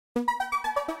Hi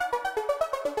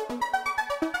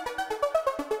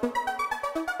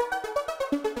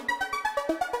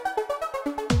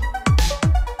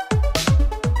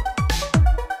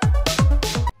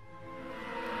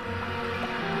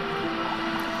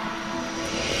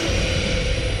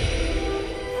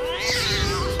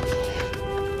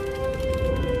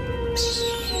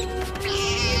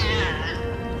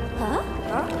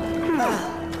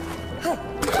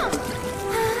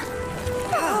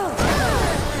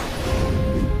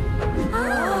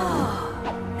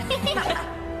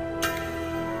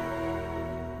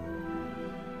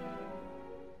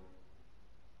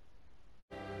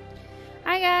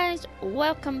guys,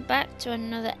 welcome back to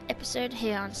another episode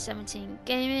here on 17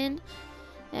 Gaming.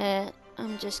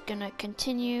 I'm just gonna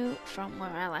continue from where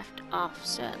I left off,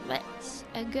 so let's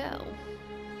go.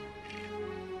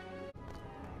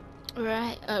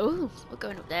 Right, oh, we're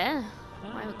going up there.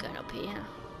 Why are we going up here?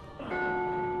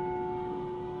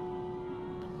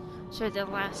 So the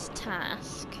last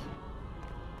task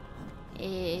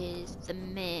is the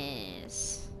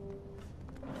maze.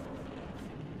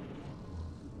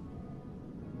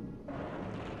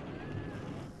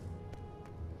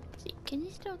 Can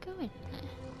you still go in there?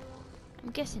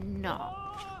 I'm guessing not.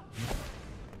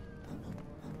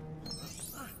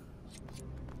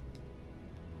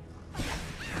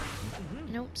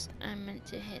 Nope, I meant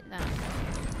to hit that.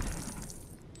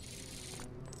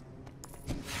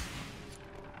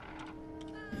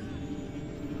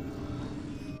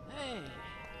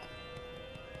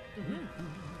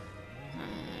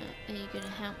 Are you gonna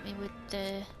help me with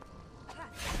the...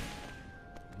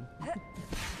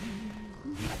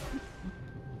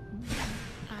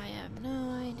 I have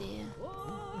no idea.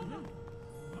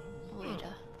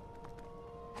 Waiter.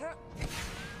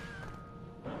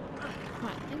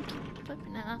 Right, thank you.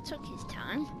 Flipping that, that took his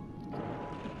time.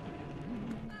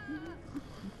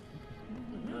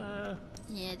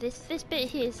 Yeah, this bit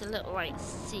here is a little like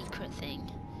secret thing.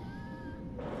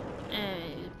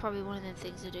 Probably one of the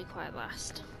things I do quite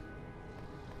last.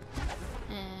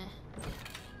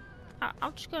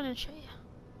 I'll just go and show you.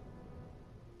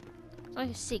 It's like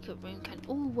a secret room kind of.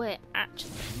 Oh wait,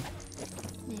 actually,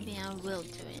 maybe I will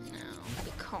do it now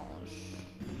because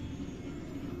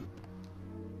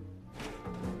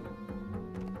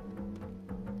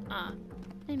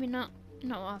maybe not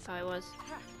what I thought it was.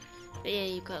 But yeah,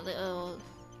 you've got little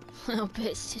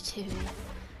bits to do.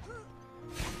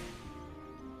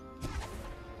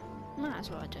 Might as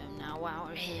well do them now while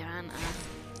we're here, aren't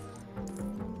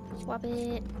I? Swab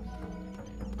it.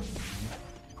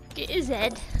 Get his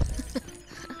head.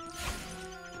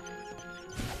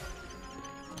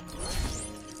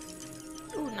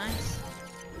 Oh, nice.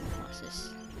 What's this?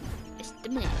 It's the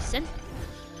mason.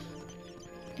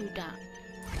 Do that.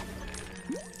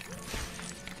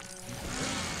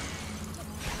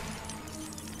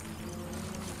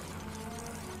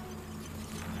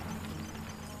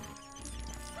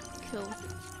 Cool.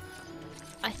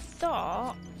 I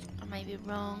thought, I may be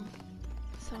wrong,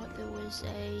 I thought there was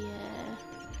a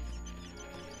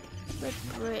red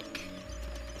brick.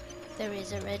 There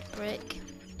is a red brick.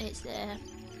 It's there.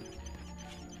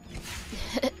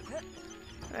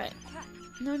 Right.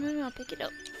 No, pick it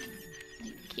up.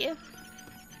 Thank you.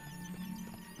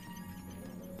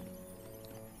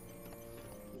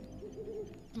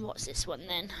 What's this one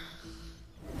then?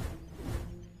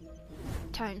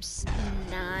 Times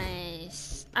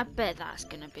nice. I bet that's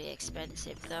gonna be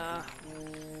expensive though.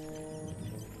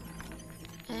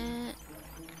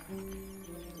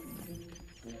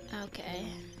 Okay.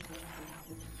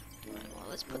 Right, well,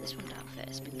 let's put this one down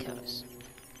first because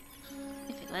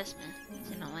if it lets me,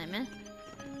 does it not let me?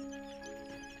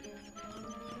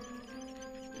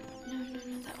 No,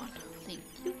 that one. Thank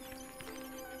you.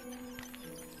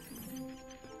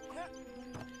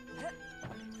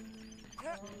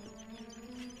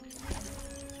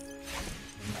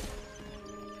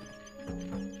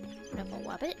 Another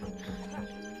wabbit.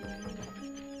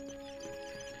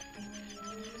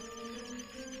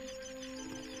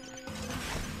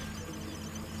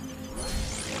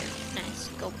 Nice,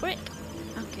 gold brick.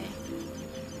 Okay.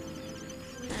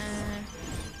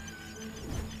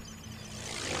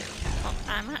 Well,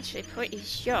 I'm actually pretty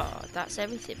sure that's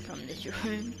everything from this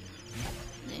room.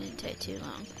 It didn't take too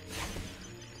long.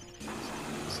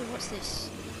 So what's this?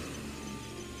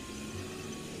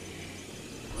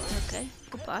 Okay,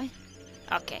 goodbye.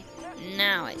 Okay,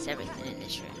 now it's everything in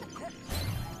this room.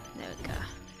 There we go.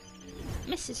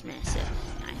 Mrs. Mason,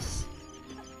 nice.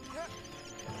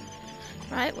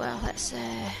 Right, well, let's,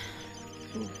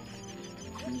 ooh.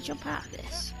 Can you jump out of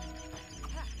this?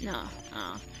 No,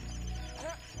 oh.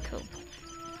 Cool.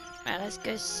 Right, let's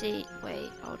go see.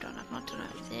 Wait, hold on, I've not done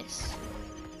out of this.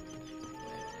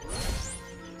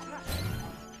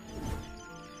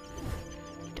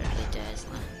 Dudley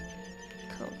Dursley.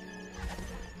 Cool.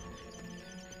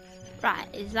 Right,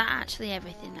 is that actually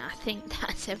everything? I think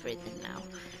that's everything now.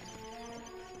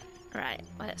 Right,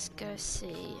 let's go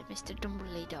see Mr.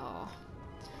 Dumbledore.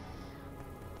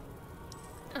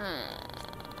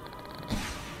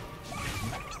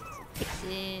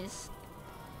 Pixies.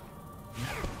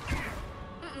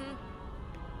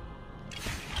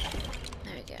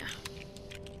 There we go.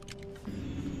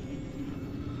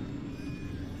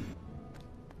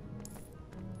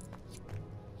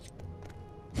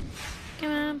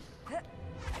 Come on.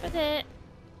 With it.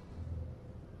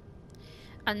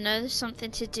 I know there's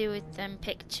something to do with them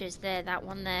pictures there, that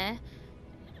one there.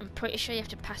 I'm pretty sure you have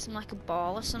to pass them like a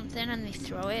ball or something and they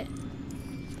throw it.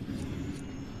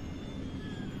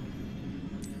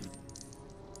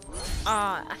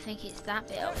 Oh, I think it's that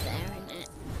bit up there, isn't it?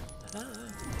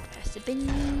 Press the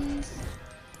bins.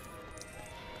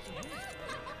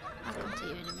 I'll come to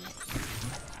you in a minute.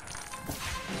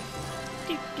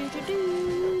 Do, do, do, do.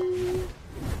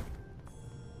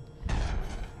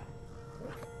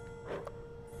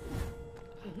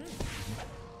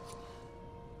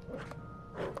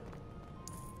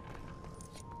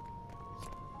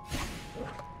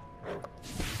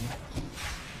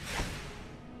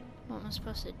 What am I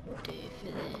supposed to do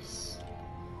for this?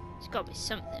 There's got to be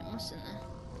something, mustn't there?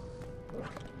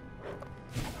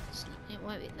 It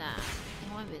won't be that. It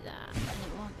won't be that. And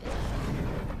it won't be that.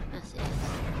 That's it.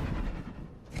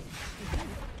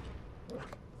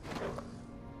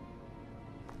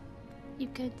 You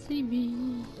can't see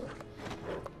me.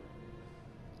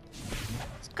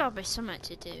 There's got to be something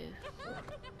to do.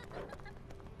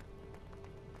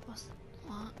 What?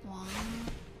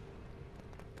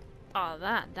 Oh,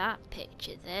 that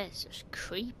picture there's just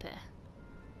creepy.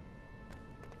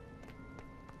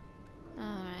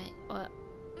 Alright, what?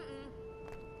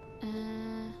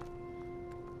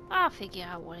 I'll figure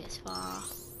out what it's for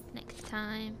next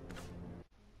time.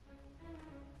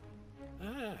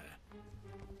 Ah.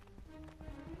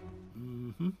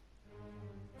 Mm-hmm.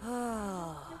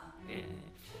 Ah.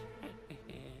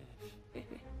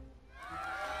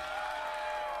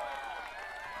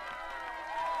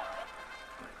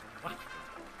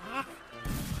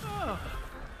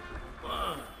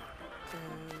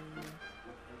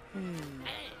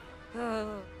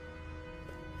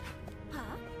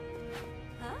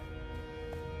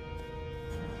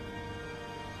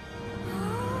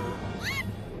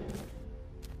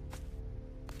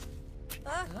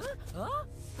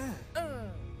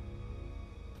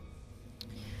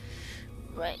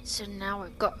 Right, so now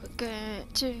we've got to go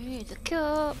to the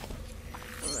cup.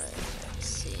 Right, let's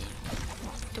see.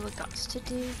 What do we got to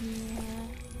do here?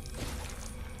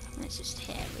 Let's just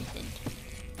hit everything.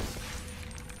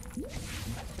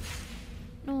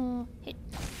 No, hit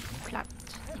flat.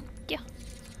 Thank you.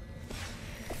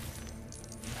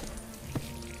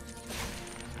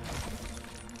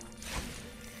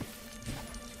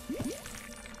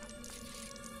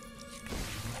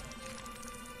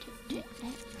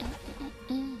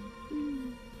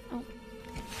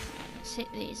 Hit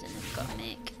these and I've got to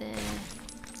make the...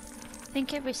 I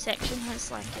think every section has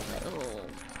like a little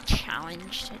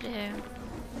challenge to do.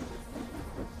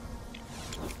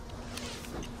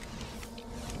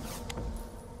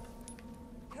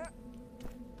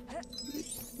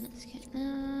 Let's get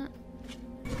that.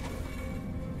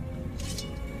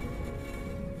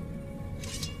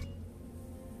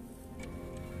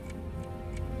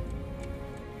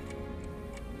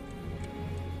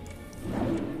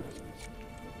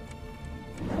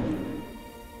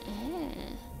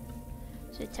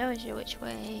 It tells you which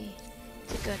way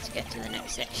to go to get to the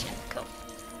next section. Cool.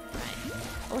 Right.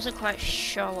 I wasn't quite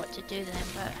sure what to do then,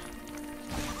 but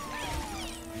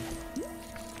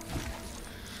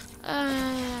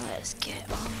let's get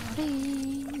all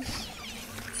these.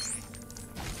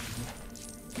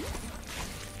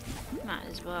 Might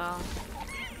as well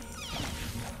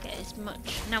get as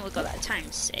much. Now we've got that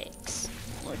times 6.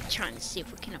 We'll try and see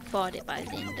if we can afford it by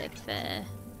the end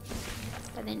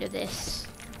of this.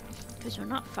 Because we're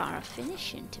not far off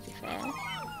finishing, to be fair.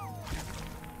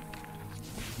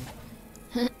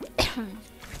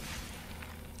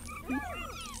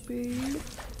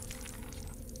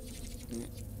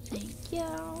 Thank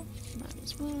you. Might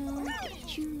as well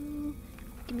get you.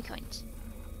 Give me coins.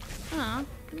 Ah,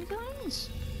 give me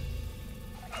coins.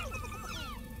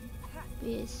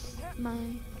 Where's my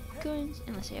coins?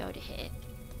 Unless I already hit it.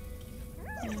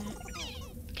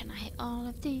 Can I hit all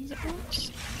of these at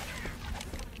once?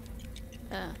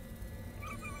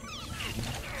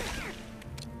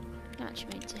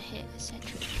 actually mean to hit, etc.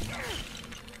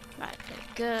 Right, there we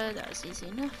go, that was easy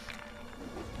enough.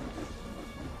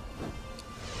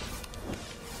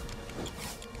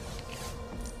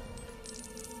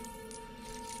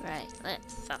 Right,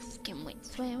 let's ask him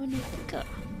which way we need to go.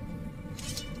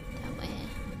 That way.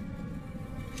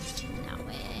 That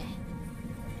way.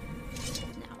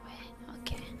 That way.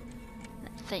 Okay.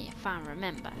 Let's see if I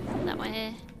remember. That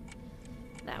way.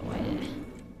 That way.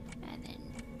 And then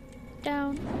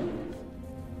down.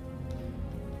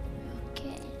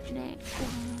 Okay, next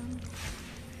one.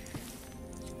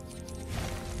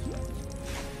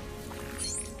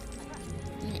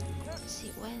 Let's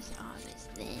see, where's all this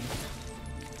then?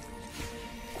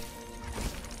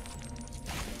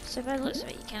 So by the looks of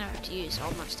it, you kind of have to use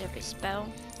almost every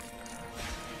spell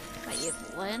that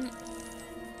you've learned.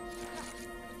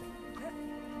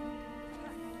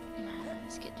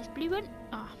 Let's get this blue one.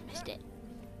 Oh, missed it.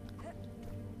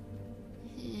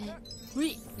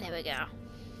 There we go.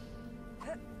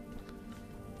 There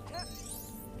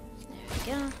we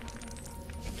go.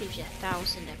 Gives you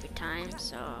 1,000 every time,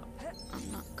 so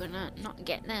I'm not gonna not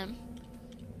get them.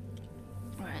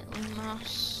 Right,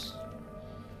 Lumos.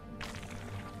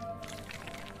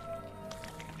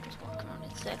 Just walk around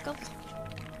in circles.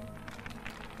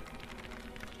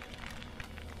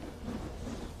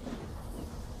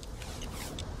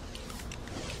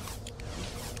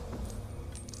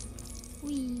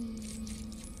 Whee!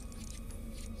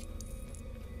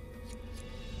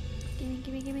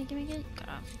 Gimme. Got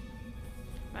off.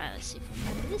 Right, let's see if we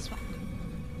remember this one.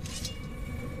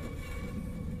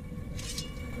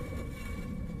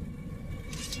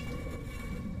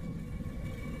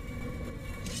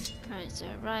 Right, so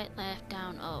right, left,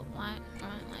 down, up, right,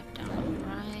 left, down, up,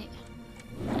 right,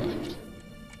 left,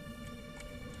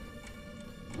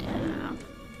 down,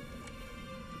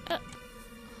 up.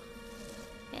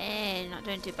 Hey, not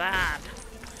doing too bad.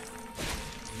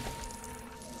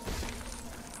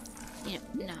 You know,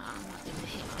 no, I'm not gonna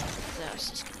hit all of those,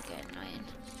 just gonna get annoying.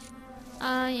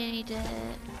 I need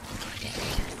it.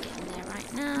 Can't get in there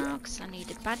right now, because I need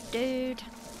a bad dude.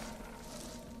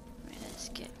 Right, let's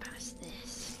get past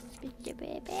this.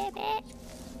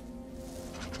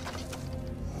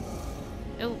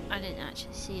 Oh, I didn't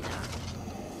actually see that.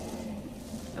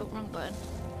 Oh, wrong button.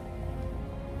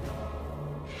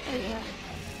 Oh yeah.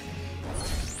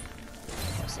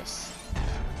 What's this?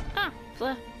 Ah,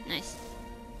 flare. Nice.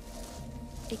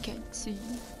 I can't see.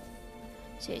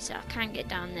 So I can't get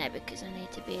down there because I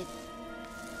need to be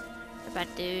a bad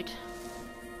dude.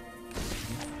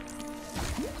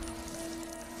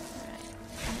 Alright,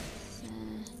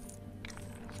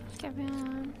 let's carry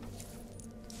on.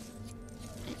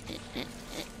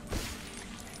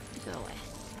 Go away.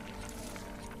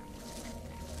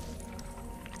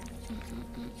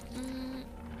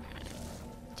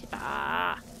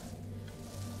 Ah!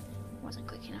 Wasn't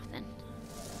quick enough then.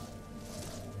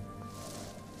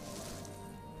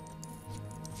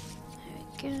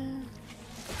 Go.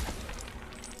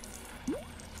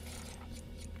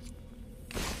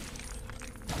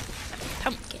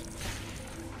 Pumpkin.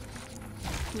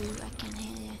 Ooh, I can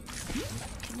hear you.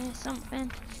 Can hear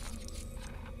something.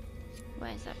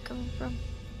 Where's that coming from?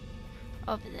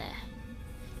 Over there.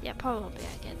 Yeah, probably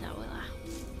I get that, will I?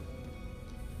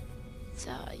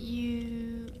 So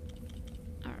you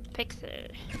are a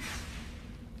pixie.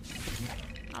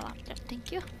 I'll have that,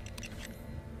 thank you.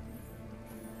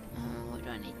 What do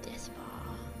I need this for?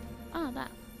 Oh,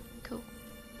 that. Cool.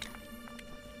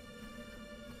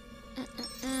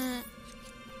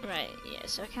 Right, yeah,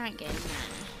 so I can't get in there.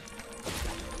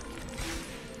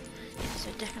 Yeah,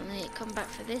 so definitely come back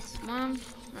for this one.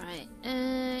 Right,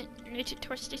 need to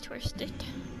twist it.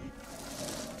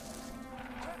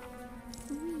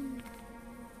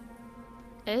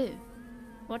 Oh,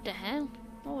 what the hell?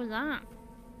 What was that?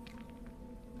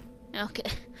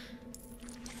 Okay.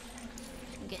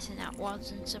 I'm guessing that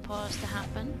wasn't supposed to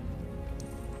happen.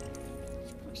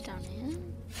 What's down here?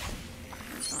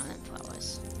 That's one of them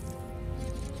flowers.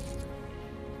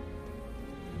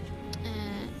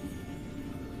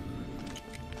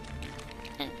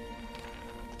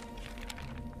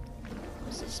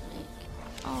 What's this make?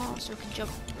 Oh, so we can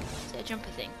jump. Is it a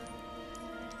jumpy thing?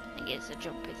 I think it's a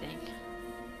jumpy thing.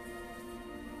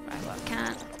 Right, well I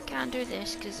can't do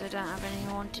this because I don't have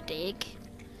anyone to dig.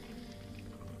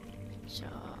 So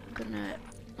I'm gonna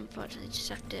unfortunately just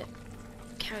have to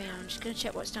carry on. I'm just gonna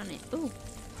check what's down here. Ooh.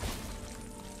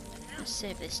 Let's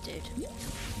save this dude.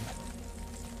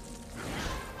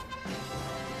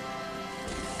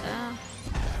 Go.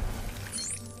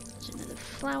 There's another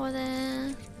flower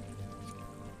there.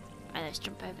 Right, let's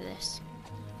jump over this.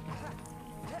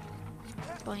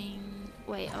 Boing.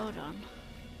 Wait, hold on.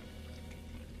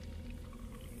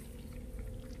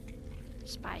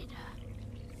 Spider.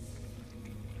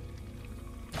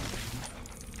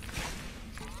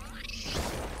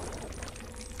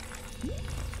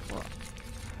 What?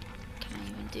 Can I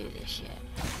even do this yet?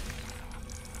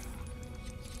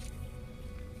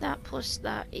 That plus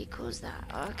that equals that.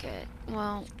 Okay,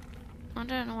 well, I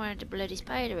don't know where the bloody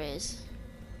spider is.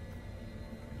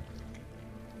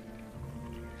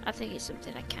 I think it's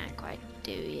something I can't quite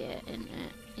do yet, isn't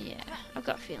it? Yeah, I've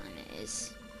got a feeling it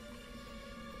is.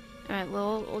 Alright,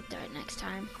 well, we'll do it next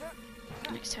time.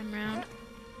 Next time round.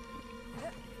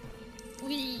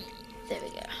 Whee! There we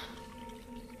go.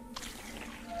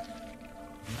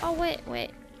 Oh,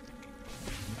 wait.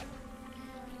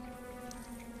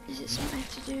 Is it something I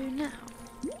have to do now?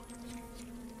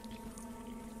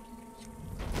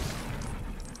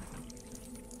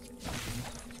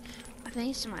 I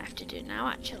think it's something I have to do now,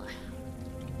 actually.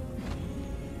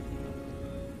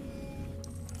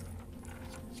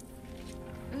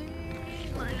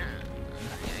 Why not?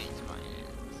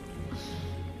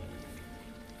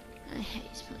 I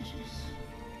hate spiders.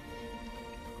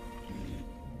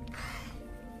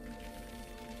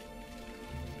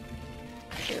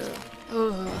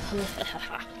 Oh,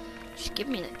 just give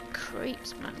me the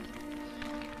creeps, man.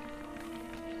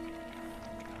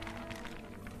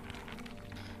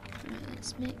 Right,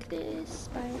 let's make this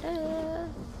spider.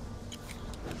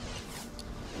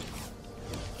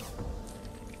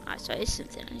 Ah, so it's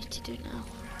something I need to do now.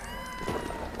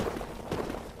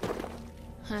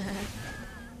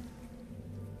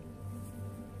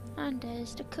 And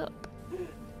there's the cup.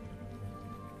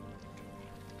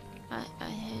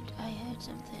 I heard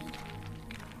something.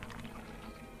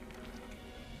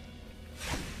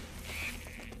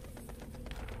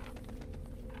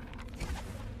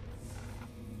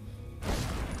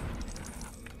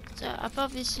 So I've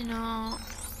obviously not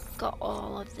got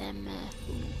all of them.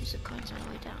 Ooh, there's a coins on the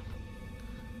way down.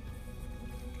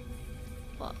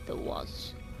 Well, there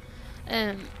was.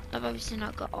 I've obviously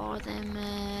not got all of them.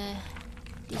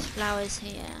 These flowers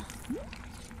here.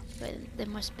 But they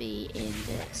must be in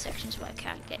the sections where I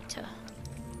can't get to.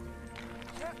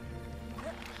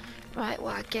 Right,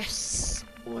 well I guess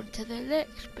on to the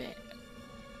next bit.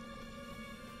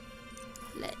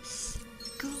 Let's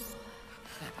go.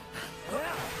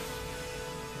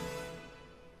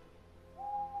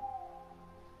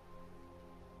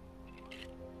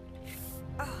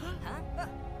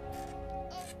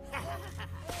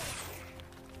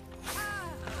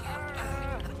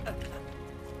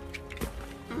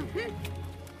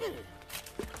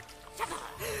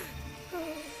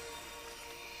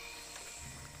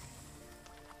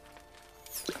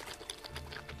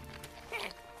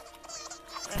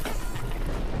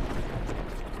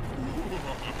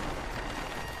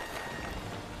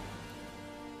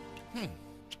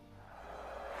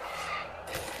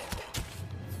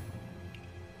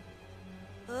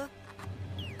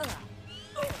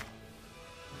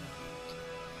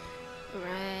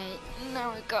 Right,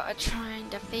 now we gotta try and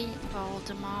defeat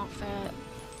Voldemort for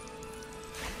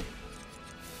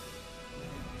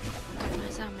God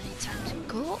knows how many times.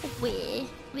 Go away,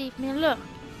 leave me alone.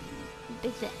 I'm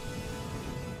busy.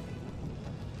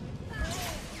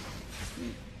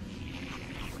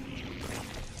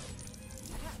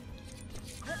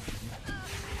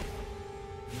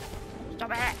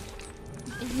 Stop it!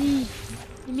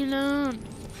 Leave me alone.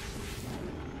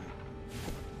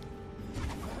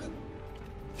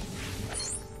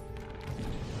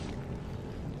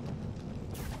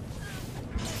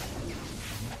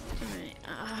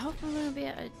 I'm gonna be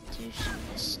able to do some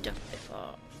of this stuff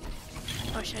before.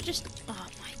 Or should I just... Oh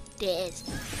my days.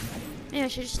 Maybe I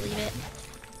should just leave it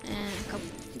and come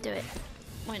do it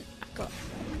when I've got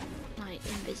like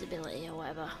invisibility or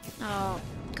whatever. Oh,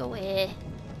 go away.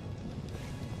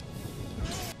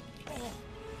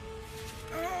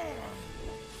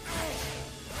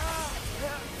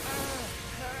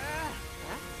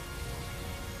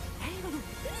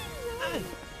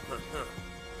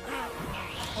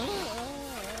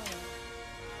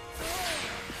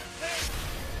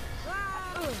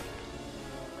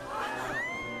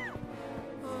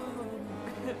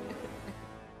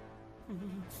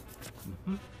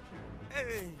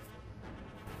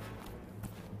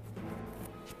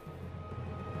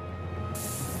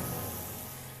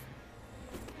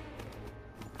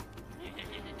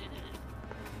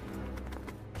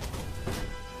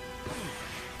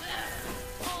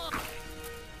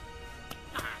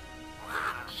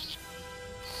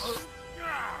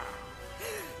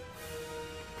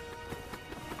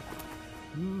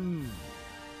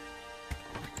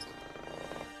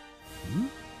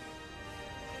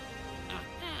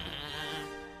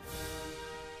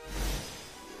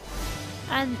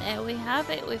 And there we have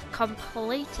it. We've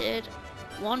completed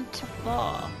 1 to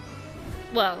 4.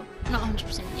 Well, not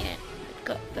 100% yet,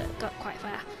 but got quite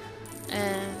far.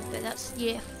 But that's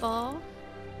year 4.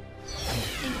 I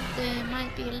think there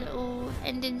might be a little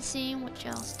ending scene which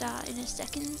I'll start in a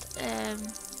second.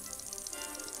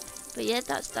 But yeah,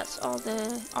 that's all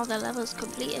the levels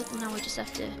completed. Now we just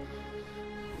have to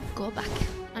go back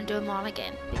and do them all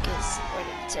again because we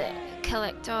need to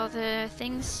collect all the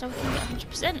things so we can get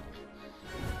 100%.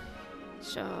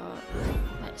 So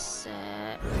let's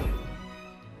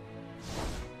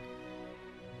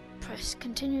press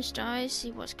continue story,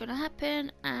 see what's gonna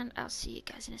happen, and I'll see you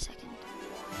guys in a second.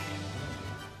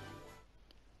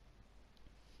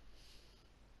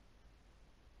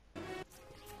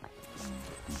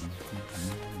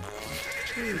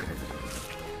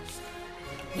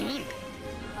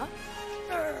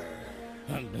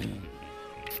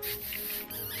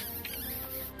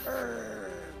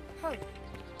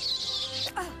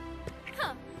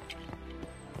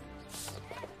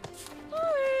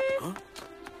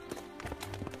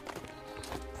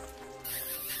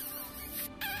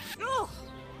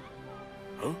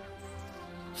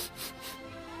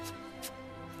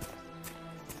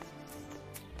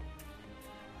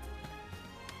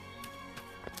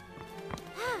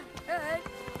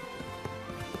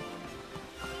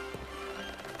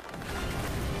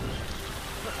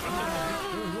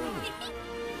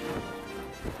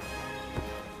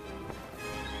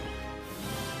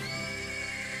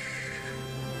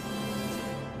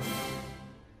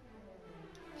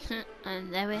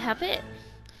 And there we have it.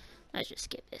 Let's just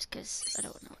skip this because I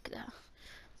don't want to look at that.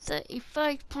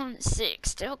 35.6,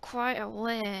 still quite a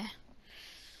way.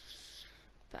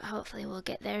 But hopefully we'll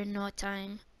get there in no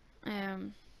time.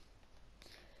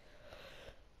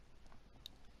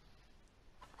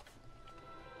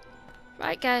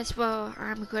 Right guys, well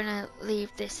I'm gonna leave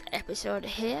this episode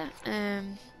here.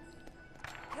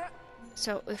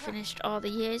 So we finished all the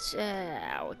years.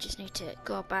 I will just need to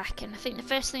go back, and I think the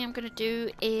first thing I'm going to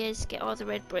do is get all the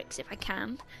red bricks if I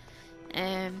can,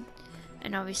 and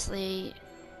obviously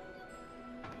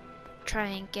try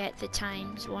and get the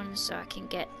times ones so I can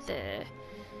get the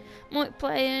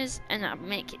multiplayers, and that'll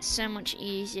make it so much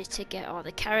easier to get all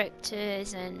the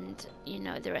characters and, you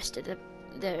know, the rest of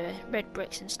the red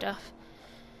bricks and stuff.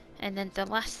 And then the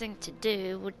last thing to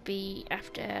do would be,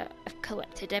 after I've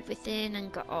collected everything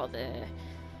and got all the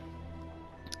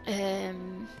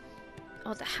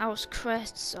house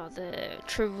crests or the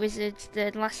true wizards,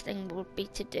 the last thing would be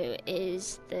to do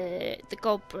is the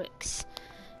gold bricks.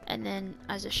 And then,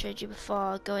 as I showed you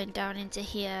before, going down into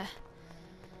here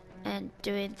and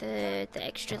doing the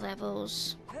extra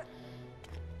levels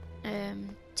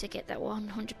to get that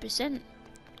 100%.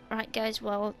 Right guys,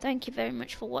 well thank you very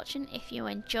much for watching. If you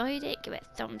enjoyed it, give it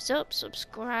a thumbs up,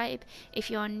 subscribe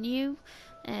if you're new,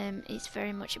 it's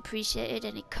very much appreciated.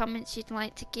 Any comments you'd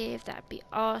like to give, that'd be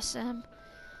awesome.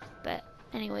 But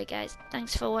anyway guys,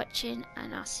 thanks for watching,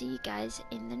 and I'll see you guys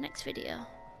in the next video.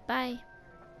 Bye.